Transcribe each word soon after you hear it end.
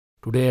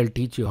Today I'll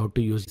teach you how to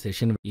use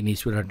session in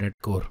ASP.NET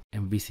Core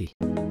MVC.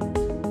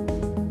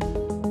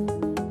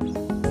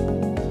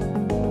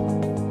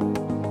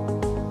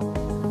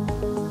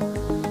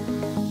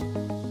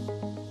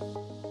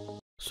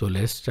 So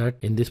let's start.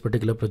 In this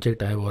particular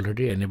project, I have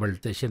already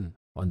enabled session.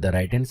 On the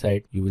right hand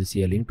side, you will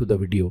see a link to the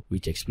video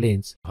which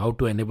explains how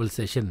to enable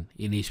session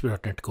in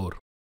ASP.NET Core.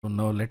 So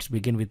now let's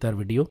begin with our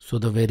video. So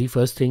the very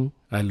first thing,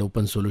 I'll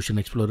open Solution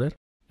Explorer,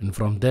 and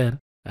from there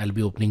I'll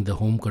be opening the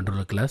home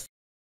controller class.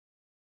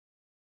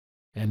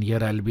 And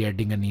here I'll be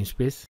adding a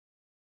namespace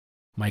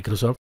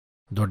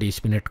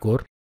Microsoft.ASP.NET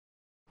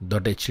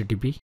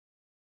Core.HTTP.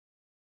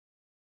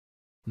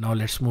 Now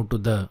let's move to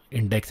the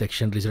index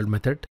action result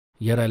method.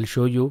 Here I'll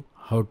show you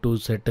how to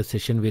set a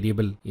session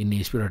variable in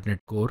ASP.NET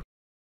Core.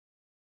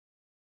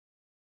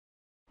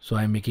 So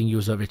I'm making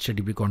use of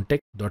HTTP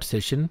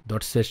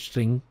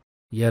context.session.setString.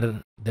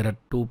 Here there are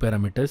two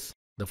parameters.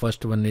 The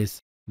first one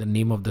is the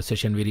name of the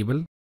session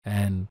variable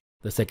and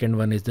the second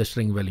one is the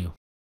string value.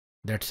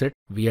 That's it.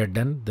 We are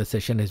done. The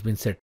session has been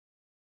set.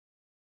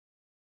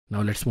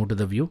 Now let's move to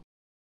the view.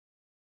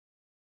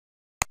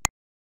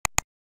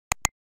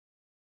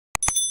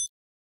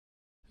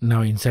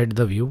 Now inside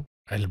the view,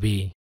 I'll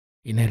be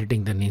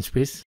inheriting the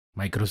namespace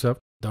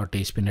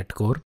Microsoft.ASP.NET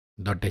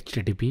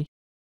Core.HTTP.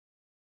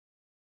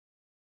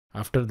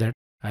 After that,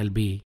 I'll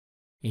be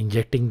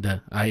injecting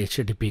the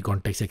HTTP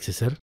context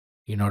accessor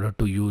in order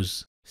to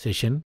use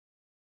session.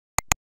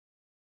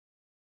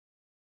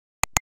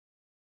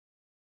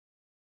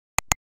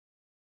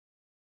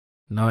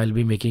 Now I'll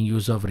be making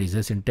use of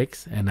razor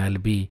syntax and I'll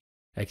be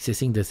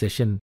accessing the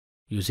session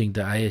using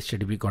the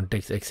HTTP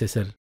context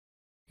accessor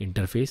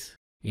interface.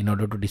 In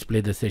order to display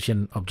the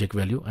session object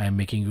value, I am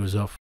making use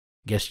of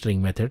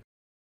getString method.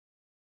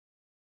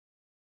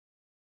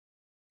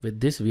 With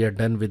this, we are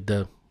done with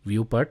the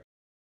view part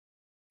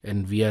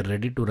and we are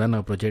ready to run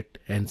our project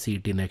and see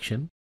it in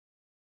action.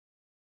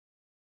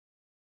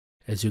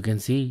 As you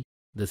can see,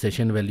 the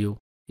session value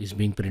is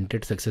being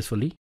printed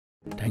successfully.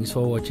 Thanks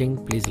for watching.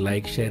 Please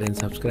like, share and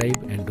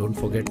subscribe, and don't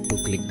forget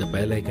to click the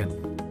bell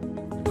icon.